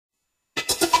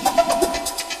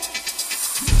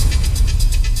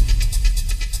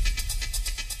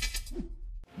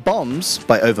BombZ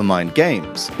by Overmind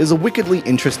Games is a wickedly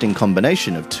interesting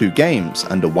combination of two games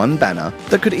under one banner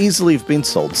that could easily have been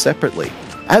sold separately.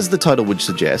 As the title would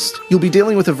suggest, you'll be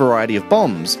dealing with a variety of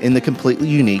bombs in the completely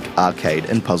unique arcade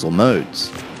and puzzle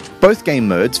modes. Both game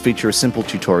modes feature a simple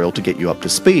tutorial to get you up to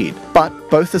speed, but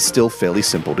both are still fairly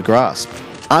simple to grasp.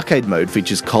 Arcade mode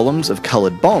features columns of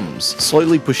coloured bombs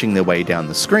slowly pushing their way down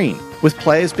the screen, with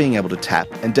players being able to tap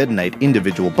and detonate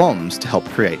individual bombs to help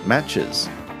create matches.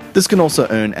 This can also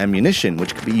earn ammunition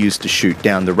which can be used to shoot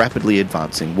down the rapidly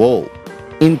advancing wall.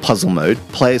 In puzzle mode,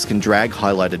 players can drag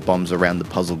highlighted bombs around the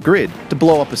puzzle grid to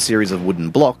blow up a series of wooden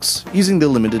blocks using the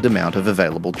limited amount of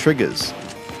available triggers.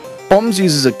 BombZ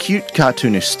uses a cute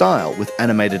cartoonish style with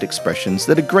animated expressions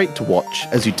that are great to watch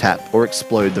as you tap or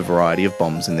explode the variety of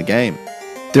bombs in the game.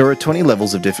 There are 20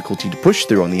 levels of difficulty to push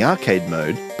through on the arcade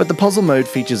mode, but the puzzle mode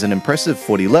features an impressive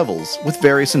 40 levels with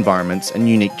various environments and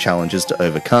unique challenges to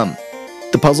overcome.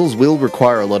 The puzzles will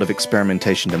require a lot of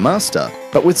experimentation to master,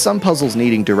 but with some puzzles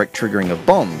needing direct triggering of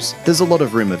bombs, there's a lot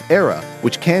of room of error,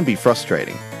 which can be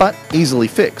frustrating, but easily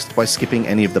fixed by skipping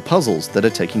any of the puzzles that are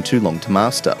taking too long to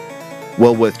master.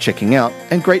 Well worth checking out,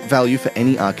 and great value for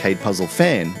any arcade puzzle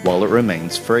fan while it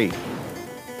remains free.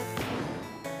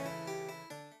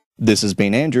 This has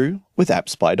been Andrew with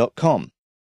AppSpy.com.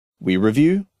 We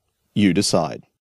review, you decide.